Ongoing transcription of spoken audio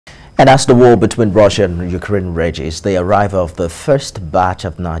And as the war between Russia and Ukraine rages, the arrival of the first batch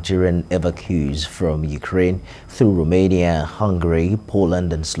of Nigerian evacuees from Ukraine through Romania, Hungary,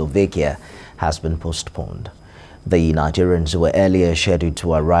 Poland and Slovakia has been postponed. The Nigerians who were earlier scheduled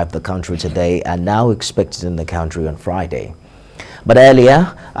to arrive the country today are now expected in the country on Friday. But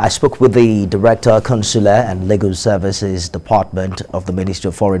earlier, I spoke with the Director, Consular and Legal Services Department of the Ministry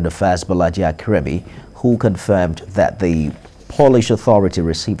of Foreign Affairs Bolaji Akinremi, who confirmed that the Polish authority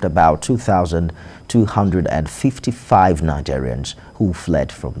received about 2,255 Nigerians who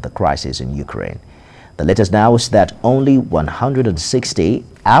fled from the crisis in Ukraine. The latest now is that only 160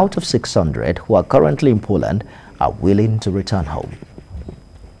 out of 600 who are currently in Poland are willing to return home.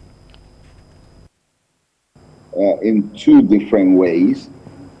 In two different ways,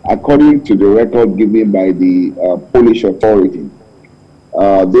 according to the record given by the Polish authority.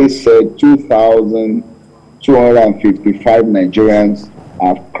 They said 2,255 Nigerians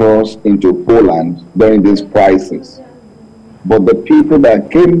have crossed into Poland during this crisis. But the people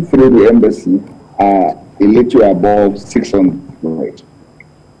that came through the embassy are a little above 600.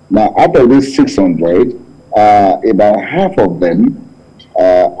 Now, out of these 600, about half of them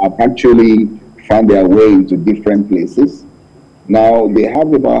have actually found their way into different places. Now, they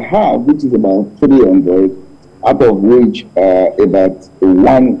have about half, which is about 300, out of which about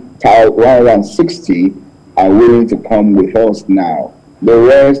 160 are willing to come with us now. The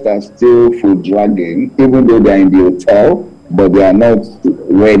rest are still food dragging, even though they're in the hotel, but they are not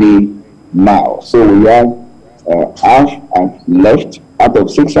ready now. So we have half have left out of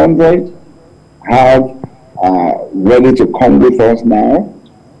 600, half ready to come with us now,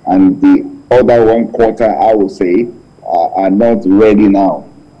 and the other 1/4, I would say, are not ready now.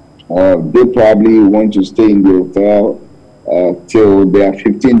 They probably want to stay in the hotel till their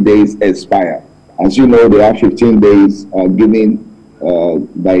 15 days expire. As you know, they have 15 days given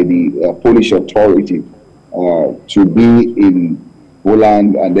by the Polish authority to be in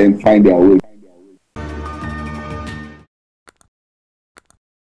Poland and then find their way.